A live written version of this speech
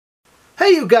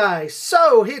Hey you guys,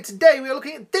 so here today we are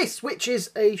looking at this, which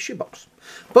is a shoebox.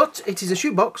 But it is a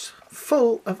shoebox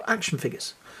full of action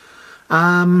figures.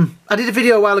 I did a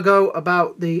video a while ago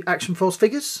about the Action Force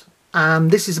figures.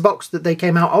 This is a box that they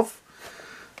came out of.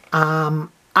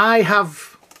 I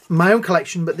have my own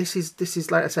collection, but this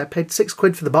is like I said, I paid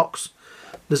 £6 for the box.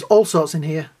 There's all sorts in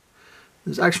here.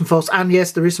 There's Action Force, and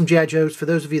yes, there is some G.I. Joes for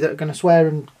those of you that are going to swear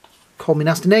and call me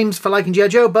nasty names for liking G.I.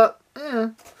 Joe, but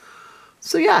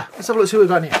so yeah, let's have a look see what we've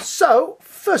got in here. So,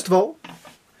 first of all,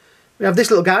 we have this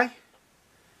little guy,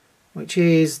 which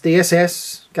is the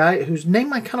SAS guy, whose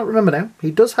name I cannot remember now.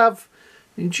 He does have,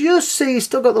 you just see, he's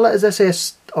still got the letters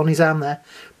SAS on his arm there.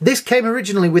 This came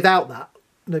originally without that.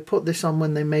 They put this on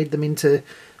when they made them into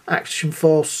Action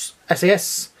Force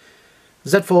SAS,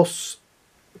 Z Force,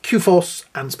 Q Force,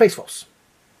 and Space Force.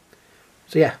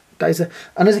 So yeah, that is a,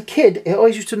 and as a kid, it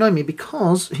always used to annoy me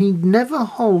because he never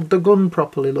held the gun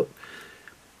properly, look.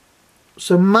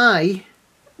 So my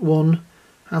one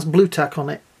has blue tack on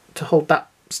it to hold that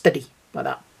steady, like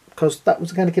that, because that was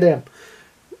the kind of kid I am.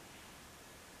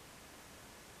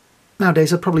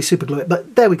 Nowadays I'd probably super glue it,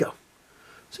 but there we go.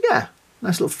 So yeah,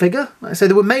 nice little figure. Like I say,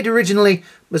 they were made originally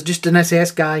as just an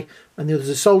SAS guy, and the others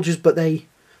are soldiers, but they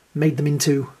made them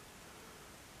into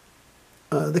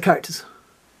the characters.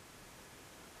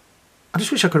 I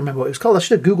just wish I could remember what it was called. I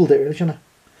should have Googled it really, shouldn't I?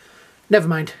 Never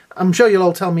mind. I'm sure you'll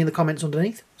all tell me in the comments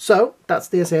underneath. So, that's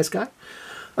the SAS guy.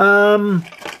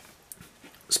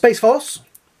 Space Force.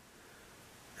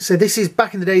 So this is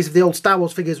back in the days of the old Star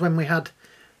Wars figures when we had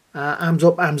arms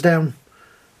up, arms down,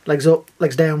 legs up,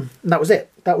 legs down. And that was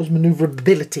it. That was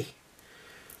manoeuvrability.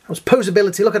 That was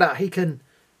posability. Look at that. He can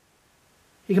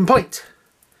point.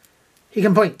 He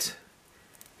can point.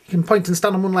 He can point and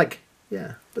stand on one leg.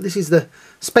 Yeah. But this is the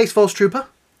Space Force Trooper.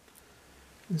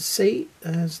 And see,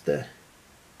 there's the...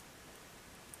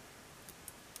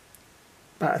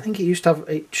 But I think it used to have,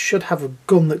 it should have a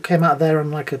gun that came out of there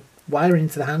and like a wire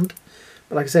into the hand.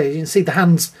 But like I say, you can see the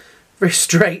hand's very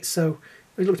straight, so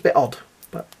it looked a bit odd.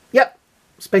 But yep,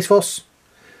 Space Force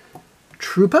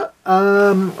Trooper.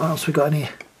 What else we got in here?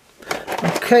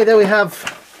 Okay, there we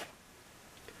have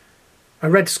a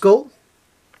Red Skull.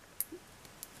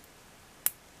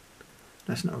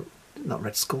 That's not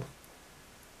Red Skull.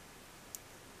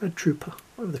 Red Trooper,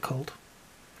 whatever they're called.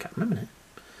 Can't remember it.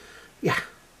 Yeah.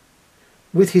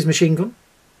 With his machine gun.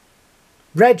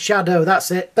 Red Shadow,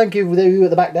 that's it. Thank you, you at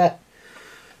the back there.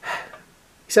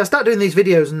 See, I start doing these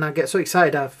videos and I get so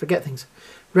excited I forget things.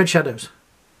 Red Shadows.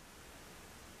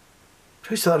 I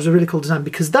always thought that was a really cool design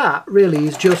because that really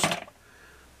is just...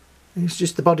 It's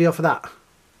just the body off of that.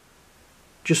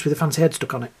 Just with a fancy head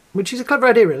stuck on it. Which is a clever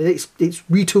idea really. It's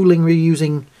retooling,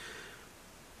 reusing.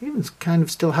 It even kind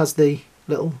of still has the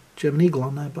little German eagle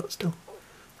on there, but still.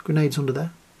 Grenades under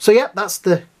there. So yeah, that's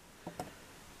the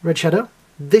Red Shadow.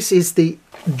 This is the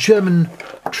German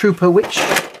Trooper, which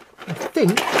I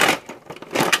think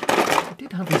he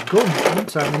did have his gun at one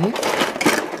time in here.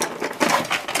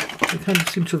 They kind of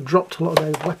seem to have dropped a lot of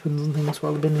their weapons and things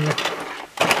while they've been in here.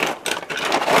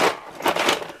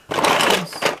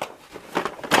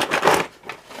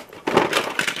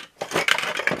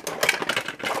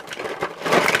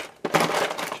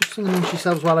 Just singing amongst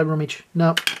yourselves while I rummage.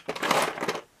 No.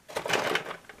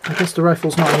 I guess the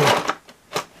rifle's not here.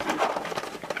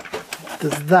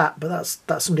 There's that, but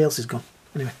that's somebody else's gun.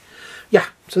 Anyway, yeah.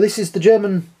 So this is the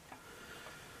German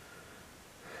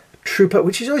Trooper,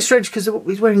 which is always strange because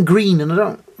he's wearing green, and I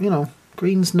don't, you know,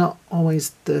 green's not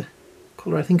always the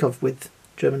colour I think of with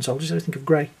German soldiers. I think of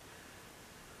grey.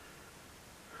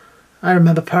 I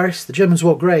remember Paris. The Germans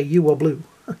wore grey. You wore blue.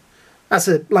 That's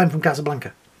a line from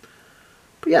Casablanca.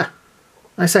 But yeah,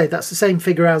 I say that's the same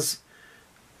figure as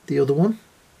the other one.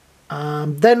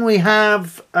 Then we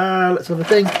have, let's have a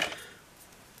thing.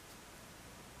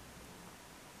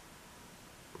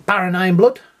 Baron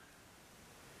Ironblood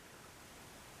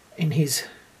in his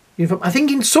uniform. I think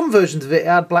in some versions of it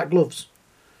had black gloves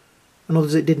and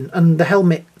others it didn't. And the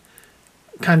helmet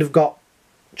kind of got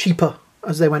cheaper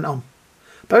as they went on.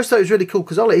 But I always thought it was really cool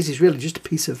because all it is really just a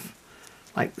piece of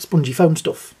like spongy foam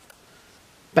stuff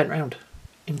bent round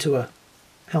into a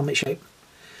helmet shape.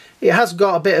 It has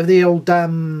got a bit of the old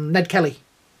Ned Kelly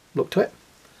look to it.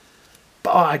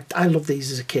 But oh, I love these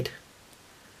as a kid.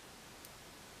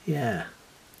 Yeah.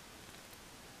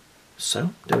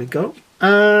 So, there we go.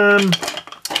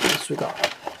 What else we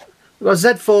got? We've got a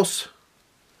Z Force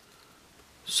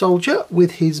soldier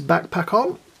with his backpack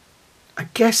on. I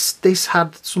guess this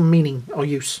had some meaning or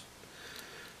use.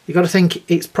 You got to think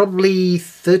it's probably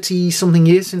 30 something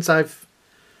years since I've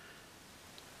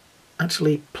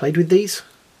actually played with these.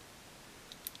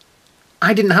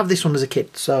 I didn't have this one as a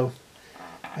kid, so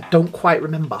I don't quite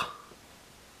remember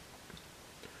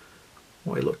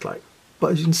what he looked like.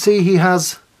 But as you can see, he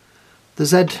has the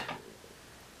Z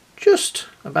just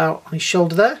about on his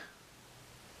shoulder there.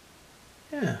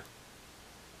 Yeah.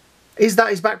 Is that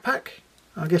his backpack?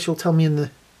 I guess you'll tell me in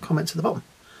the comments at the bottom.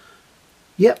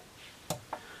 Yep.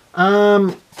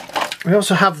 We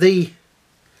also have the,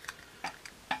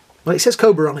 well, it says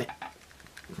Cobra on it,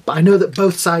 but I know that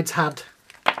both sides had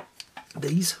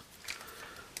these.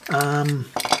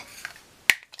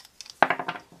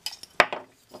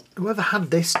 Whoever had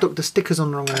this stuck the stickers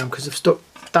on the wrong arm, because they've stuck,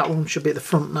 that one should be at the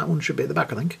front and that one should be at the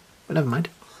back, I think. But never mind.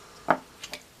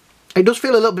 It does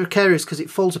feel a little bit precarious because it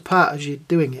falls apart as you're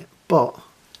doing it, but...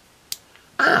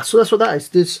 Ah, so that's what that is.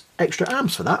 There's extra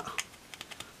arms for that.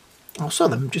 I saw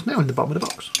them just now in the bottom of the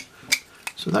box.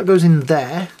 So that goes in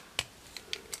there.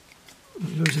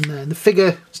 It goes in there. And the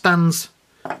figure stands...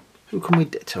 Who can we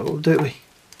ditto, do we?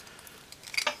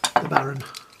 The Baron.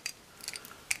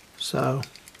 So...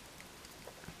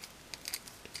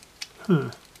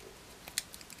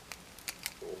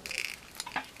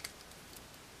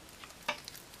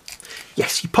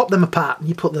 Yes, you pop them apart and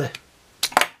you put the...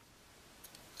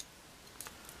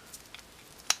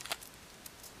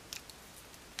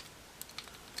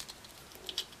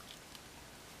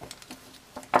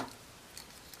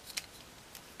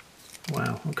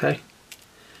 Wow, okay.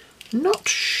 Not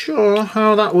sure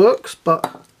how that works,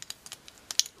 but...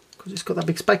 Because it's got that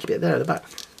big spiky bit there at the back.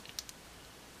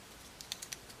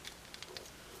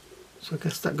 So I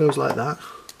guess that goes like that.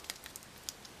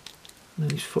 And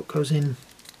then his foot goes in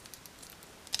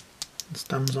and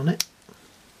stands on it.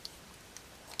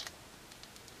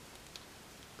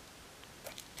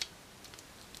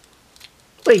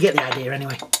 Well, you get the idea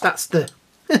anyway. That's the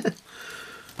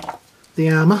the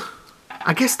armour.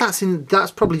 I guess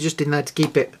that's probably just in there to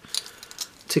keep it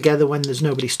together when there's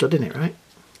nobody stood in it, right?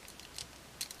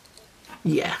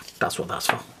 Yeah, that's what that's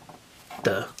for.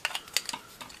 Duh.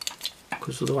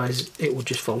 Because otherwise it would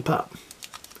just fall apart.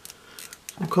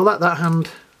 So we'll call that hand.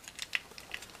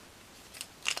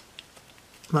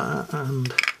 That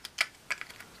and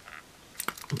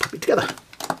pop it together.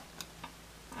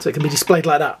 So it can be displayed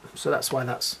like that. So that's why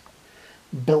that's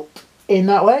built in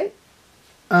that way.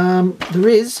 There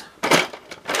is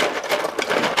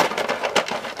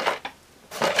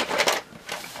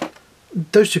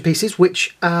those two pieces,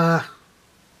 which are,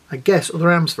 I guess,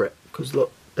 other arms for it, because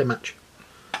look, they match.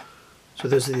 So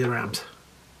those are the other arms,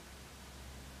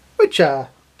 which are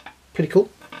pretty cool.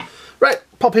 Right,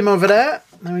 pop him over there.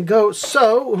 There we go.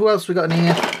 So, who else we got in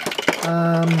here?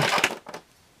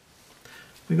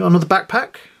 We got another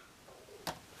backpack.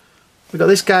 We got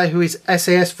this guy who is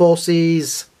SAS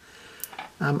Forces.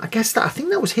 I guess I think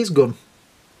that was his gun,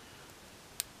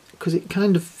 because it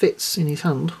kind of fits in his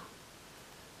hand.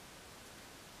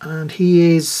 And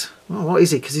he is, well, what is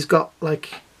he? Because he's got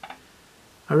like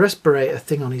a respirator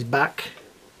thing on his back,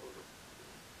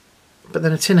 but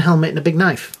then a tin helmet and a big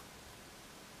knife.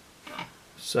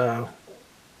 So,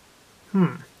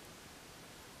 I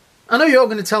know you're all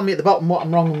going to tell me at the bottom what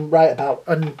I'm wrong and right about,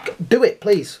 and do it,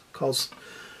 please, because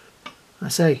I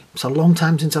say it's a long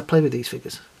time since I've played with these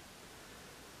figures.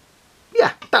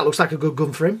 Yeah, that looks like a good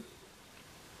gun for him.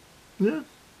 Yeah.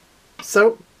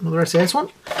 So, another SAS one.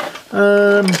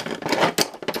 What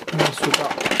else we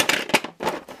got?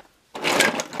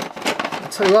 I'll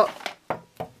tell you what.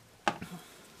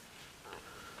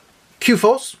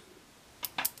 Q-Force,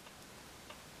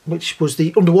 which was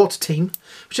the underwater team,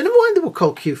 which I never why they were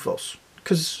called Q-Force,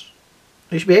 because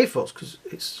it should be A-Force, because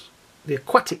it's the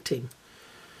aquatic team.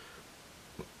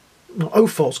 Not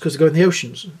O-Force, because they go in the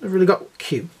oceans. They've really got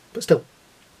Q, but still.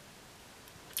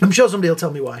 I'm sure somebody will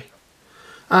tell me why.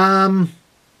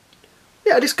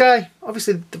 Yeah, this guy,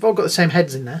 obviously they've all got the same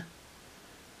heads in there.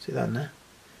 See that in there?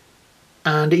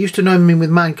 And it used to annoy me with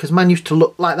mine, because mine used to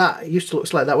look like that. It used to look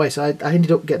slightly that way, so I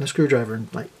ended up getting a screwdriver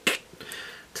and like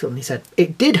tilting his head.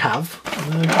 It did have,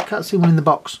 I can't see one in the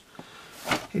box.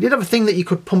 It did have a thing that you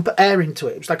could pump air into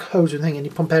it. It was like a hose and thing, and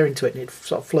you pump air into it and it'd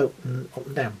sort of float and up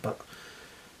and down, but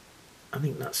I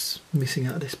think that's missing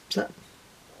out of this set.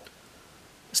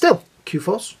 Still,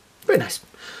 Q-Force, very nice.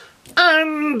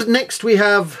 And next we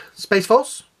have Space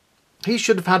Force. He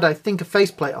should have had, I think, a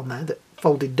faceplate on there that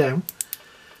folded down,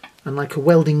 and like a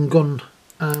welding gun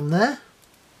there,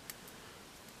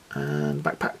 and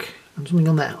backpack, and something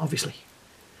on there, obviously,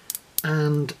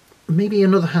 and maybe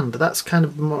another hand. That's kind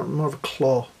of more of a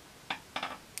claw.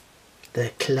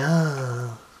 The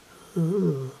claw.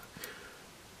 Ooh.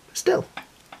 Still,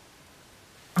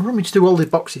 I want me to do all the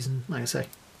boxes, and like I say,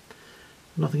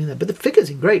 nothing in there. But the figure's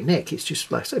in great nick. It's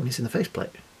just, like I said, missing the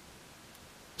faceplate.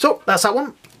 So that's that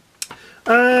one.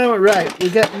 Right, we're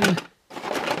getting...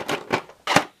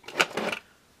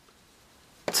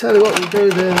 Tell you what, we'll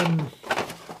do then.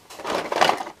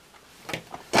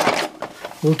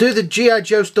 We'll do the G.I.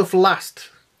 Joe stuff last,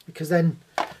 because then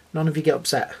none of you get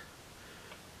upset.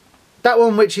 That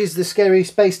one, which is the scary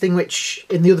space thing, which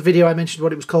in the other video I mentioned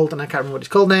what it was called, and I can't remember what it's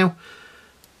called now.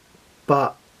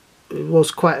 But it was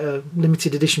quite a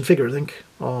limited edition figure, I think,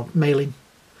 or mailing.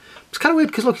 It's kind of weird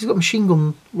because look, he's got machine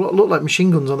gun, what look like machine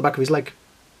guns on the back of his leg.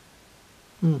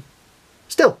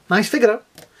 Still, nice figure though.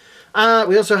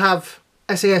 We also have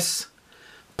SAS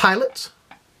Pilot,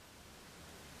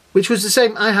 which was the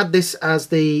same. I had this as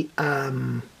the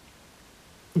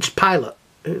just pilot,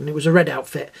 and it was a red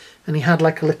outfit, and he had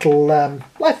like a little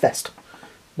life vest,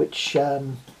 which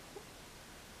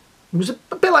was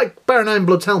a bit like Baron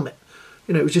Ironblood's helmet.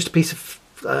 You know, it was just a piece of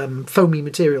foamy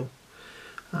material.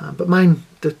 But mine,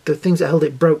 the things that held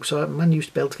it broke, so mine used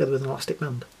to be held together with an elastic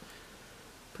band.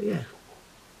 But yeah.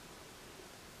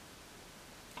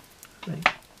 Right.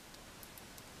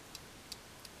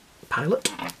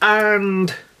 Pilot.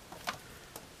 And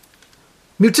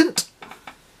Mutant.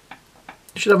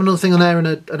 Should have another thing on there and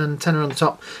an antenna on the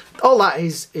top. All that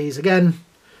is again,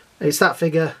 it's that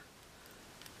figure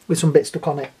with some bits stuck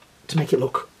on it to make it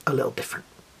look a little different.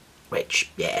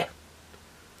 Which, yeah.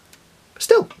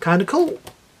 Still, kind of cool.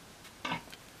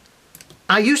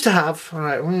 I used to have,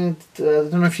 alright, I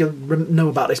don't know if you know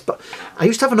about this, but I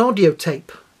used to have an audio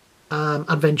tape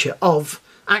adventure of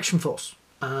Action Force.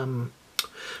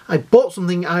 I bought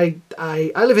something, I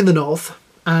live in the north,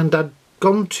 and I'd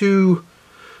gone to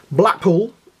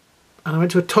Blackpool, and I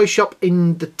went to a toy shop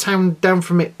in the town down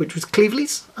from it, which was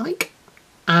Cleveley's, I think.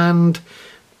 And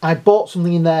I bought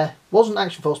something in there, wasn't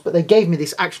Action Force, but they gave me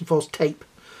this Action Force tape.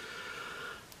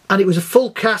 And it was a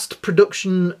full cast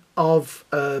production of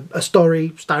a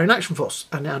story starring Action Force.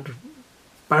 And it had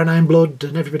Baron Ironblood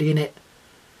and everybody in it.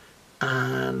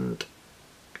 And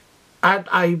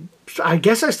I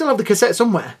guess I still have the cassette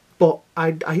somewhere, but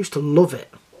I used to love it.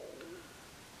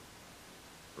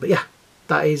 But yeah,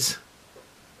 that is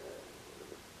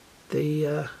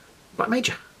the Black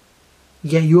Major.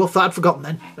 Yeah, you all thought I'd forgotten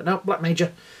then, but no, Black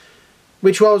Major.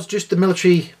 Which was just the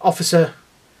military officer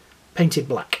painted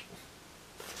black.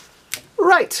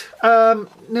 Right,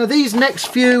 now these next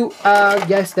few,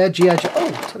 yes, they're G.I. Joe.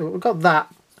 Oh, tell you what, we've got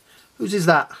that. Whose is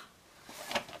that?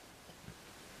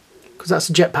 Because that's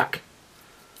a jetpack.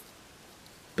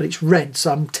 But it's red,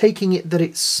 so I'm taking it that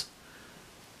it's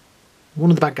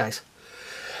one of the bad guys.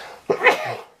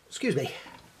 Excuse me.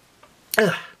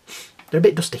 They're a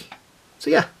bit dusty.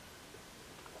 So yeah,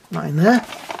 not in there.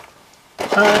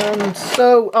 And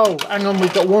so, oh, hang on,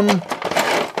 we've got one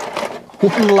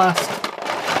last.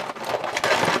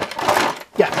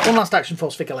 Yeah, one last Action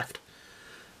Force figure left,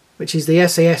 which is the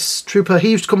SAS Trooper.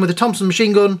 He used to come with a Thompson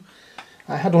machine gun.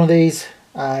 I had one of these.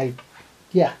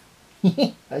 Yeah,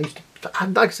 I used to,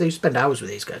 like I say, I used to spend hours with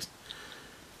these guys.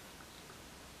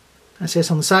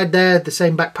 SAS on the side there, the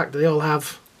same backpack that they all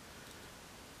have.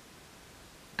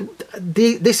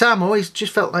 This arm always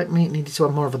just felt like me, it needed to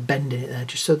have more of a bend in it there,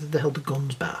 just so that they held the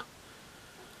guns better.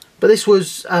 But this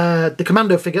was the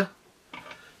Commando figure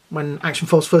when Action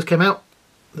Force first came out,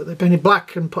 that they painted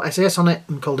black and put SAS on it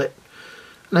and called it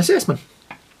an SAS man.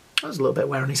 There's a little bit of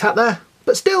wear on his hat there,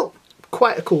 but still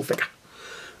quite a cool figure.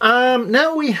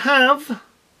 Now we have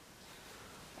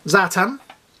Zartan.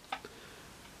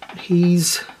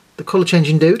 He's the colour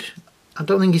changing dude. I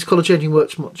don't think his colour changing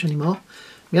works much anymore.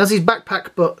 He has his backpack,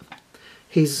 but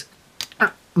his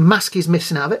mask is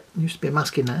missing out of it. There used to be a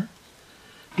mask in there.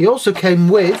 He also came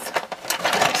with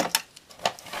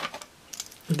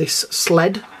this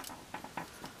sled.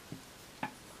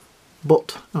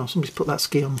 But, oh, somebody's put that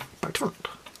ski on back to front.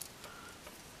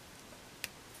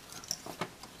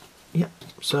 Yeah,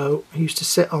 so he used to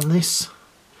sit on this.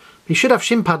 He should have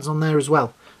shin pads on there as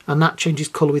well, and that changes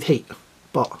colour with heat,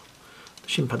 but the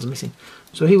shin pads are missing.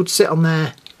 So he would sit on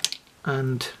there,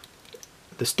 and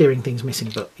the steering thing's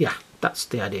missing, but yeah, that's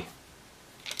the idea.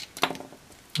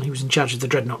 He was in charge of the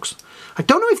Dreadnoks. I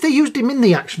don't know if they used him in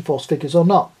the Action Force figures or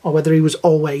not, or whether he was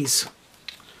always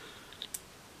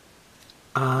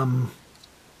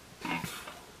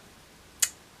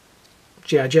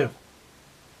G.I. Joe.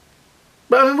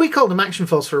 But I mean, we called him Action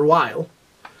Force for a while,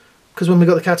 because when we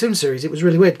got the cartoon series, it was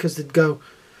really weird, because they'd go,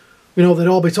 you know, they'd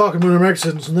all be talking with their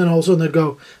accents, and then all of a sudden they'd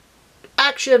go,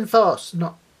 Action Force,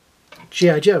 not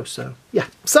G.I. Joe. So yeah,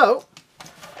 so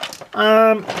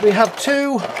we have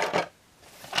two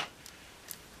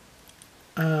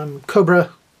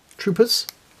Cobra Troopers,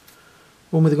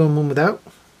 one with a gun, one without,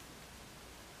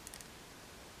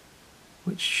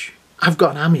 which I've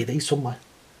got an army of these somewhere.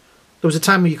 There was a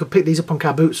time where you could pick these up on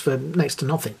car boots for next to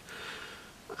nothing.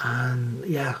 And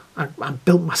yeah, I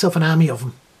built myself an army of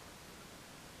them.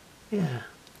 Yeah.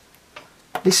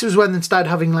 This was when they started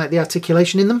having like the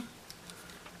articulation in them,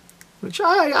 which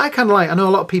I kind of like. I know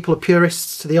a lot of people are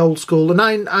purists to the old school,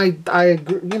 and I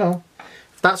agree, you know,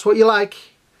 if that's what you like,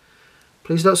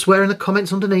 please don't swear in the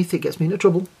comments underneath. It gets me into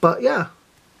trouble. But yeah,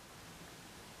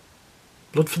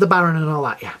 blood for the Baron and all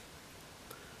that. Yeah,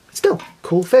 still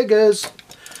cool figures.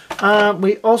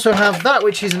 We also have that,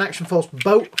 which is an Action Force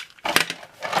boat.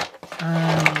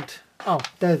 And oh,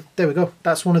 there we go.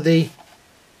 That's one of the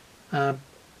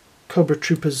Cobra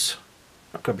Troopers,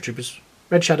 not Cobra Troopers,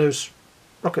 Red Shadows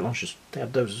rocket launchers. They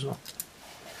had those as well.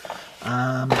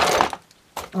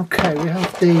 Okay, we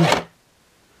have the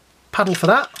paddle for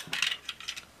that.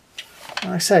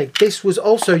 Like I say, this was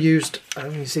also used.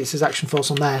 You see, it says Action Force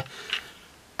on there.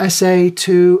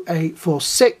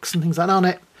 SA2846 and things like that on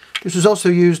it. This was also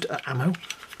used ammo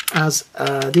as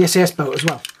the SAS boat as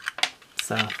well.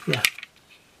 So, yeah.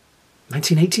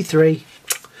 1983.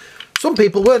 Some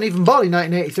people weren't even born in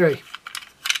 1983.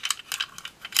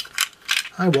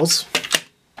 I was.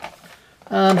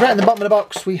 And right in the bottom of the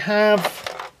box we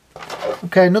have,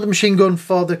 okay, another machine gun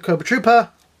for the Cobra Trooper.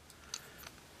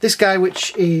 This guy,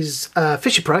 which is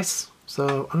Fisher-Price.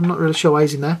 So, I'm not really sure why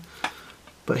he's in there.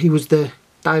 But he was the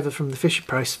diver from the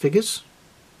Fisher-Price figures.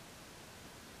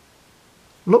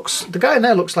 The guy in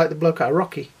there looks like the bloke out of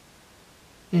Rocky.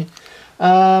 Yeah.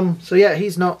 So yeah,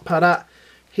 he's not part of that.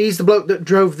 He's the bloke that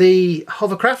drove the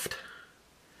hovercraft,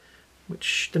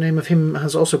 which the name of him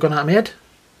has also gone out of my head.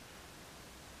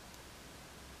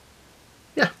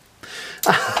 Yeah.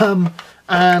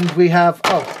 And we have,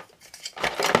 oh,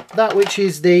 that which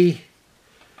is the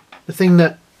thing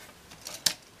that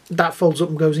folds up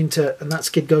and goes into, and that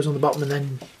skid goes on the bottom, and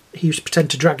then he used to pretend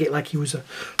to drag it like he was a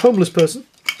homeless person.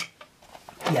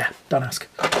 Yeah, don't ask.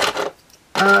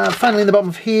 Finally in the bottom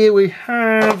of here we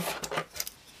have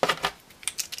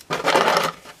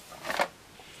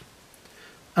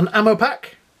an ammo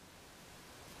pack,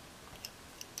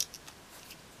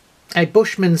 a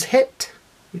Bushman's hit,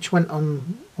 which went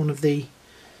on one of the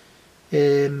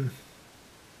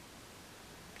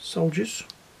soldiers,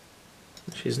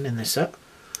 which isn't in this set.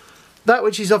 That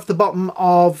which is off the bottom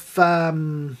of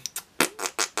the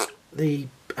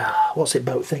what's it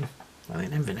boat thing? I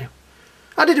don't even know.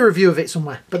 I did a review of it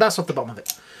somewhere, but that's off the bottom of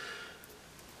it.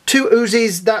 2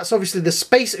 Uzis, that's obviously the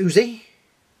Space Uzi.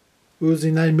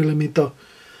 Uzi 9mm.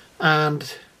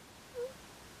 And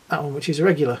that one, which is a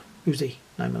regular Uzi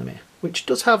 9mm, which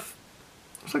does have,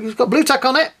 looks like it's got blue tack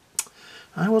on it.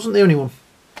 I wasn't the only one.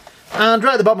 And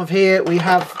right at the bottom of here, we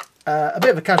have a bit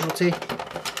of a casualty,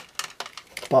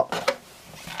 but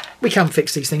we can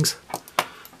fix these things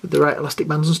with the right elastic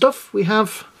bands and stuff. We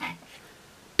have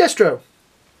Destro,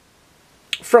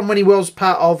 from when he was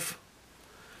part of,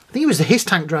 I think he was the HISS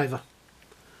tank driver.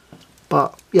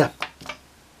 But yeah,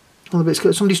 all the bits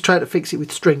good. Somebody's tried to fix it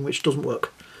with string, which doesn't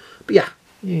work. But yeah,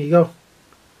 there you go.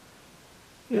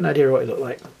 You have an idea of what he looked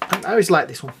like. I always like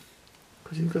this one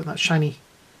because he's got that shiny.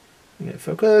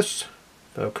 Focus,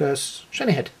 focus,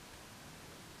 shiny head.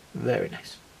 Very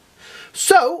nice.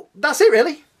 So that's it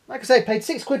really. Like I say, paid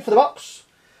 £6 for the box.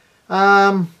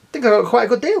 Think I got quite a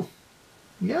good deal.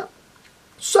 Yeah.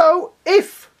 So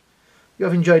if you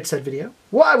have enjoyed said video,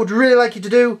 what I would really like you to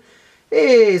do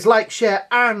is like, share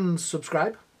and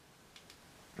subscribe.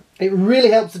 It really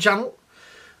helps the channel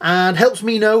and helps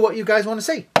me know what you guys want to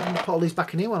see. I'm going to put all these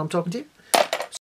back in here while I'm talking to you.